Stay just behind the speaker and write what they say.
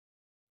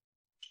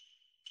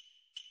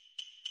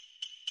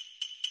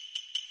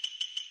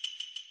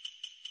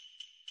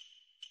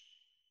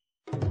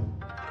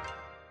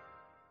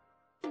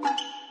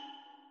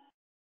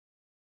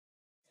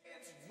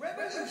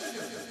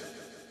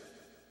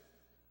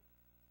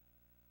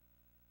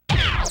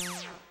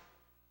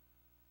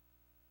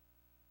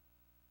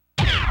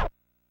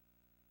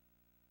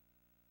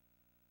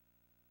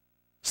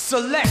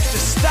Select the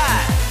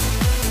style.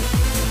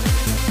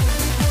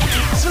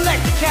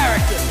 Select the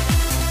character.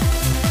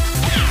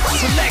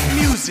 Select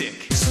music.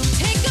 So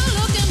take a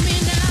look at me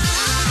now.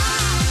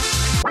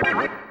 Back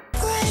with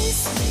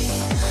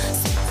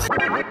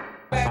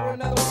another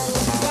one of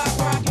those block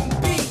rocking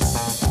beats.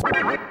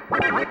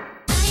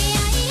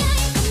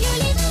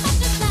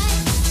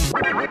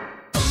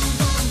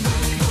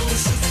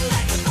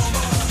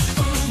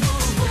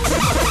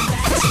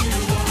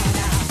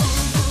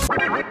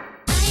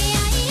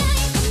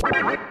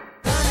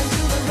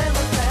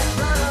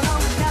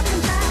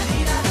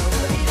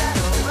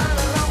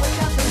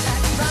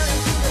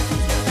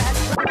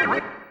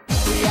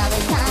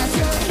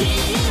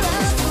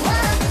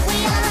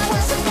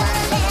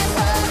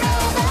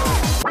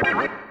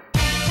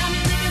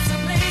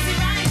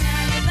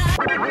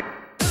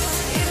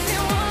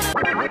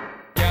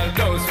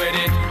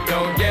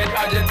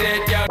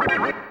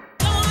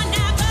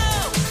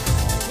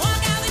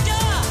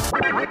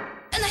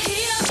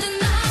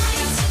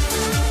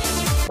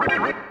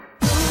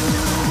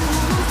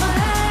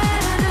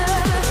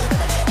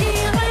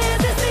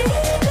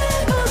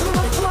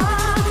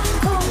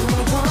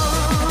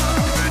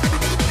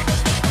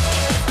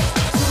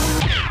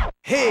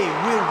 Hey,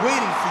 we're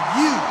waiting for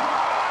you.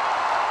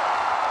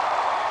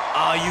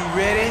 Are you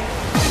ready?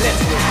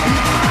 Let's go.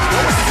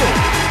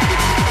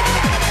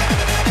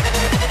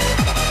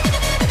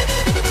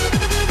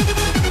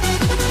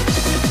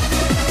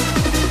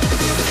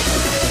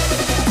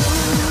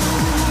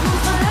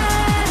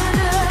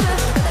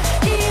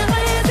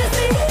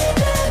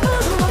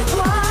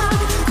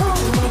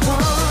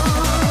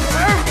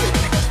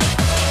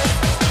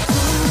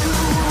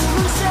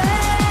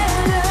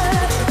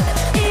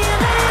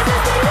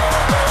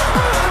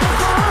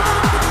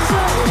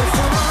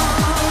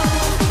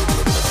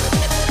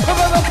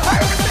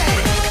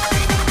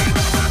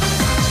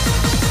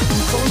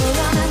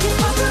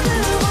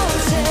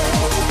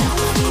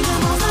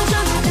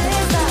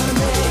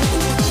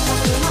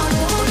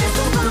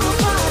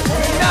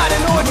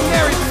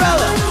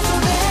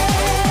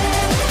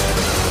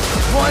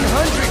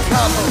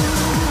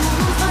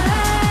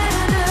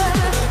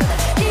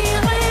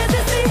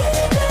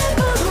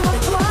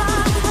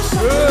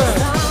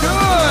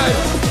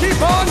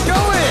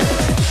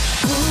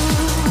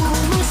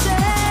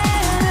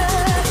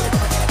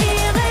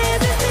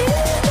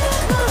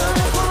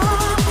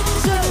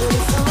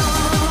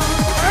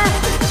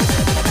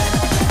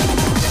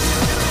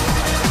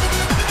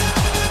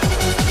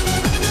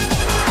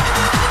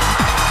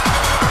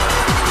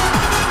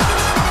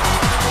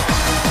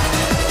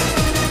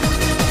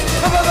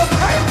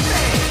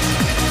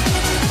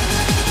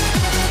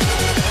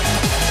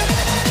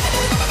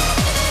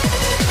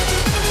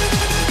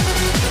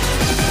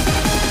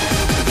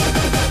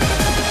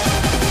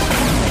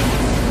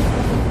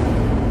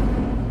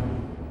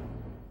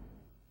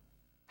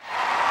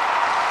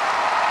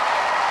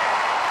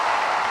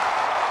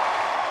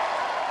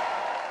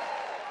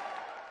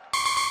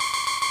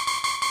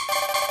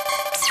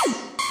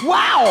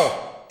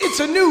 Wow! It's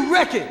a new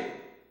record!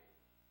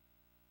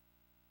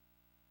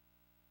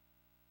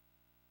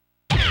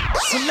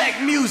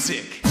 Select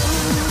music.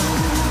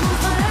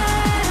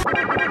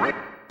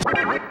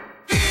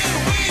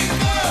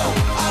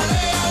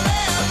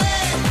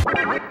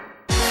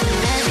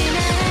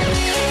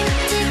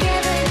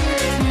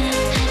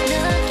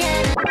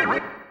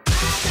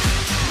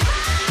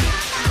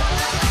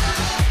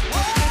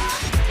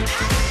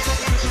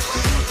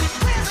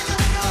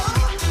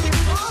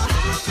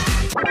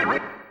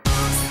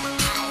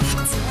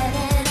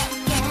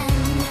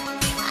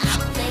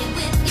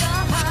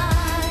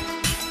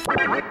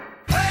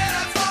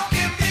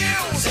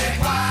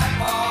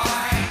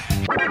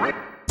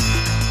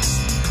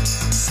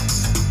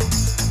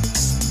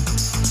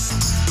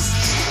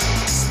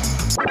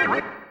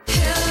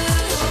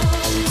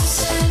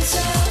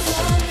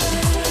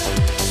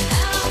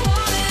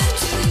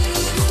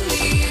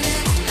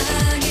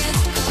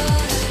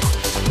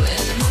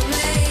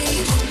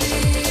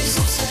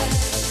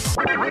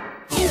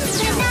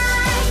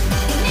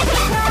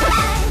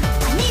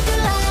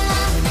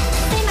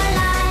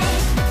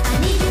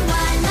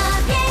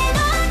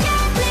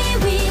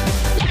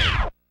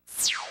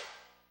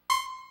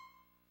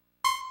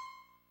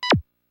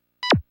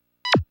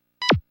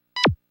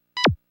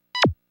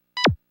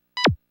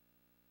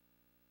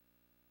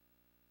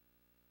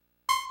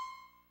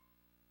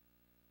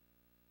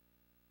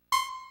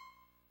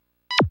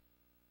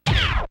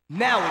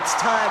 Now it's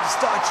time to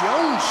start your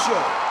own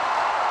show.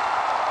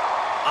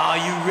 Are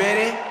you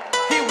ready?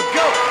 Here we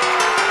go.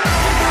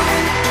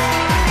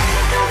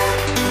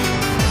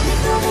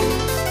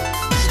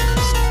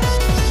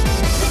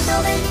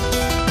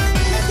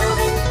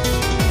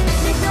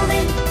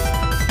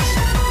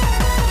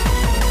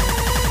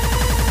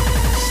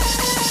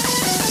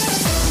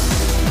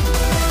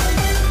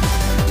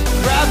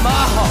 Grab my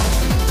heart.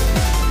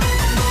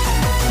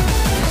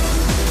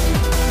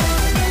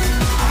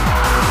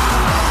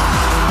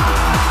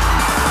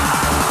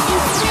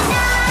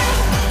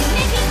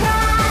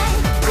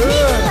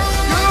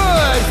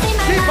 Good.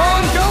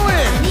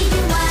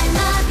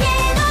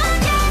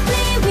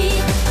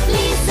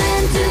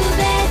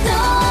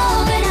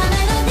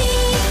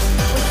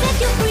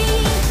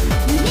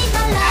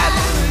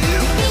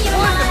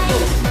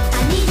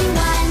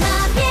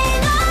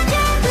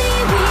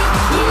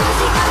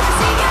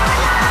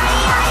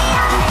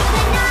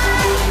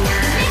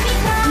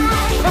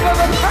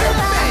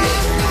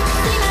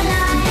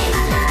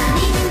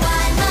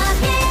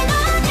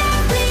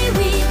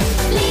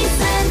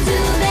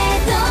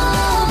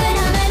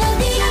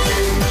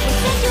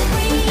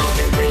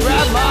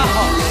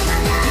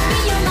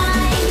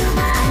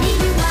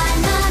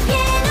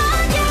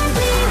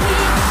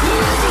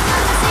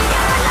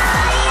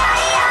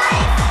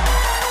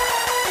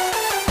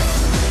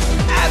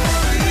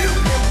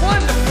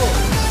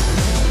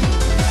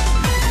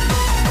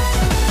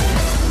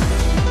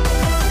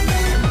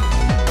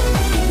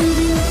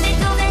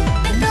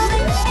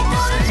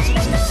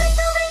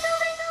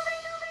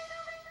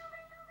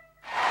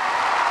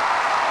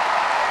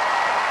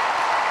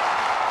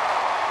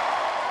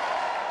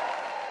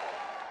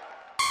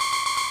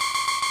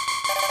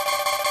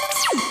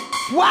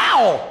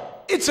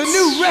 It's a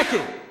new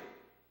record.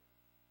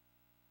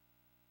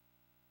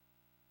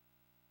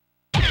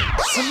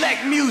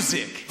 Select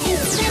music.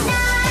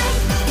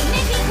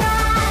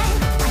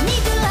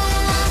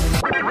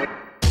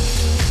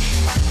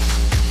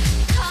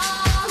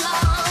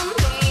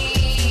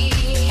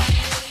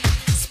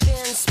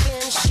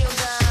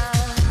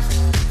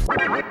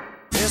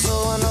 It's a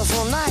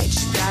wonderful night,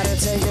 you gotta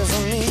take it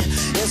from me.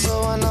 It's a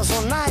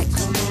wonderful night,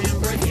 come on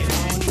and break it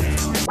on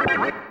down.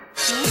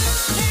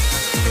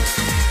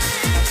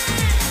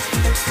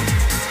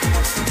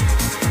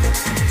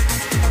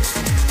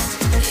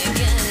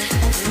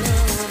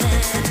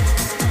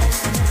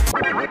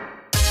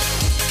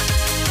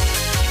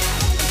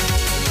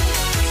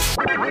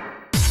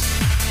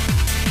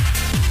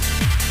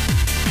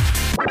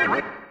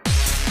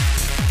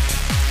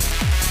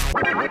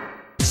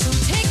 So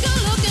take a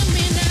look at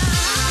me now.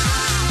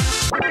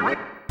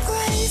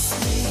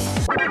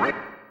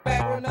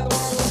 Back with another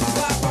one with the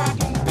block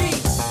rocking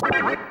beats.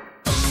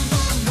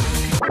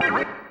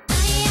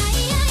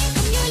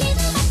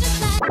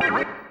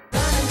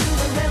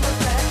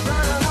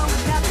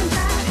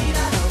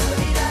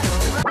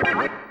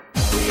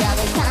 We are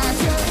the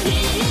kinds of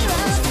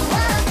heroes.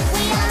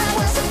 We are the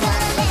ones who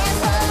gonna live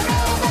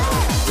forever.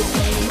 We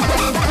play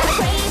night by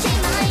crazy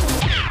mind.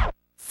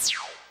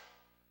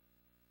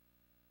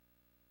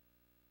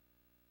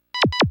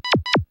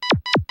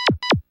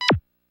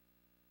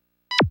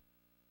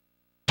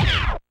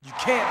 You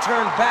can't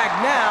turn back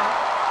now.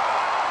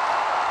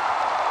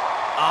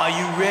 Are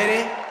you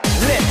ready?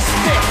 Let's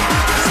step,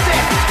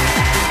 step.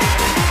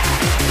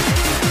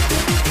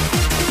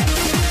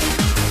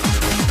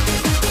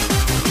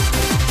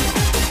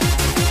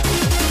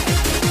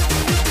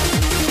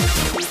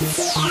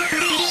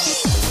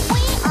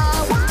 We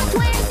are what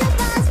we're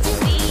supposed to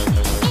be.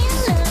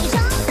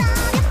 Illusions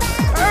of your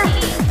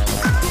fantasy.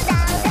 All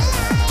down the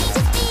line,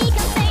 just be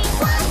complete.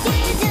 What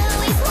you do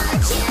is what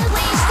you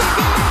wish to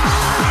do.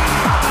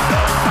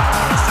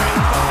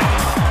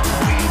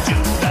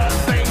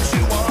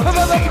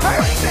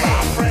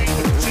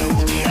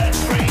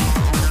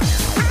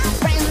 Our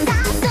friends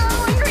are so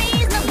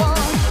unreasonable.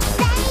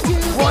 They do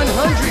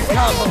 100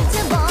 combos.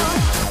 unpredictable.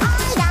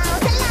 All down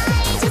the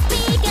line, just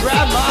be complete.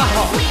 Grab my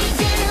heart. We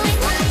do is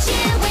what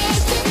you wish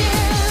to do.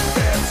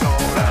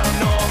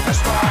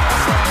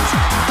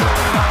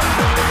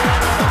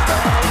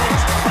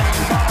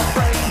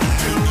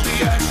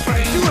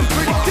 Doing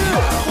pretty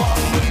good.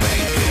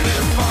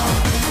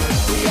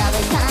 We are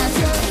the kinds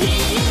of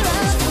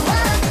heroes.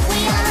 We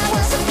are the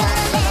ones who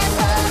gonna live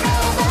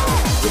forever.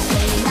 We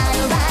play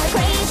night by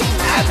crazy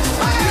mind.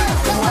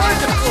 Absolutely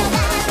wonderful.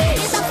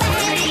 It's a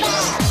fairy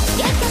tale.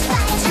 Get the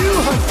spice.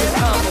 200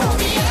 combos.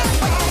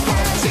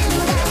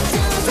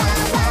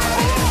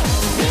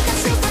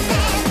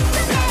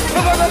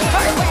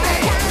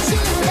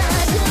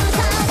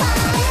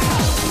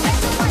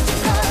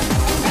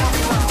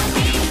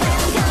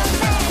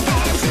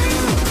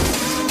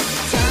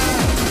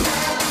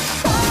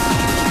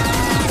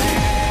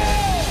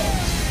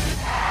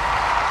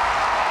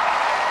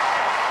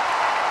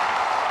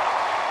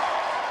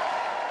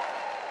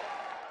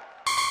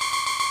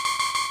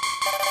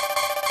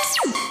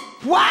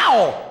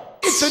 Wow!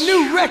 It's a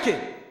new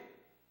record.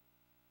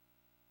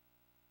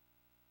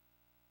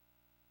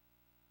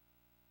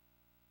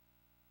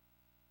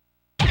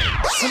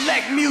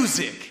 Select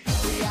music.